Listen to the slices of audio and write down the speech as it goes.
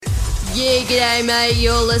Yeah, g'day mate,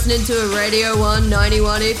 you're listening to a Radio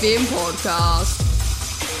 191 FM podcast.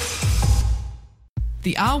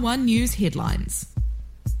 The R1 News headlines.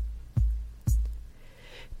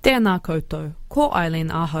 Tēnā koutou, ko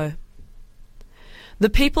Eileen aho. The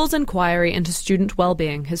People's Inquiry into Student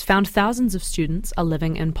Wellbeing has found thousands of students are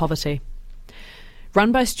living in poverty.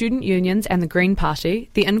 Run by student unions and the Green Party,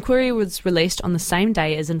 the inquiry was released on the same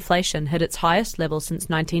day as inflation hit its highest level since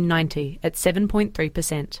 1990 at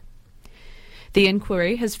 7.3%. The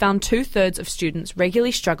inquiry has found 2/3 of students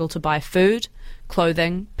regularly struggle to buy food,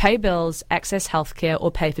 clothing, pay bills, access healthcare or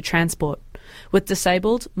pay for transport, with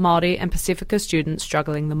disabled, Māori and Pacifica students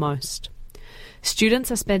struggling the most. Students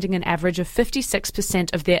are spending an average of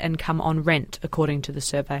 56% of their income on rent, according to the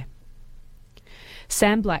survey.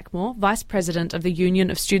 Sam Blackmore, Vice President of the Union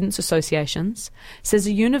of Students' Associations, says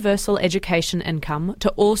a universal education income to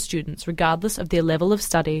all students regardless of their level of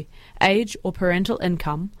study, age or parental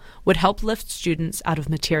income would help lift students out of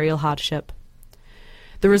material hardship.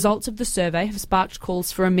 The results of the survey have sparked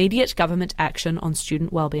calls for immediate government action on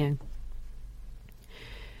student wellbeing.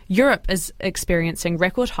 Europe is experiencing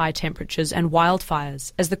record high temperatures and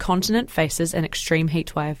wildfires as the continent faces an extreme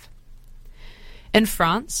heatwave. In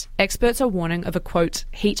France, experts are warning of a, quote,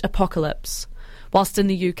 heat apocalypse, whilst in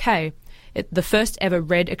the UK, the first ever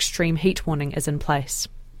red extreme heat warning is in place.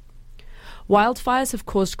 Wildfires have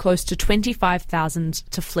caused close to 25,000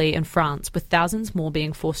 to flee in France, with thousands more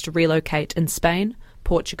being forced to relocate in Spain,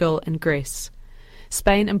 Portugal and Greece.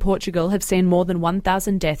 Spain and Portugal have seen more than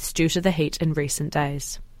 1,000 deaths due to the heat in recent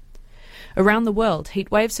days. Around the world,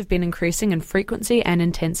 heat waves have been increasing in frequency and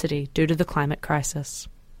intensity due to the climate crisis.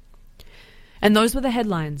 And those were the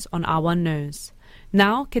headlines on R1 News.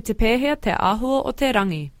 Now, ke te pēhea te āhua o te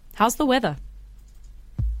rangi. How's the weather?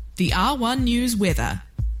 The R1 News weather.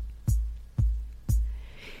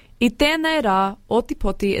 I tēnei rā,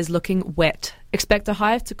 Otipoti is looking wet. Expect a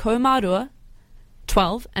high of te komarua,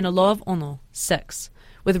 12, and a low of ono, 6,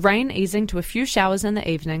 with rain easing to a few showers in the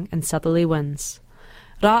evening and southerly winds.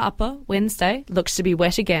 Rā Upper, Wednesday, looks to be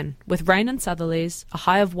wet again, with rain and southerlies, a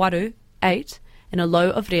high of waru, 8, and a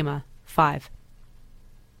low of rema, 5.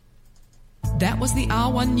 That was the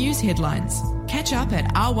R1 News headlines. Catch up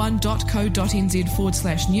at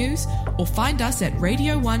r1.co.nz/news or find us at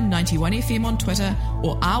Radio 191 FM on Twitter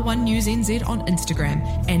or R1 News NZ on Instagram,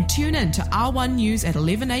 and tune in to R1 News at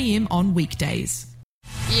 11 a.m. on weekdays.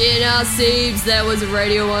 Yeah, now Siebes, that was a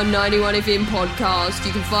Radio 191 FM podcast.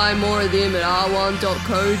 You can find more of them at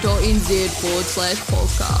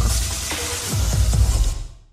r1.co.nz/podcast.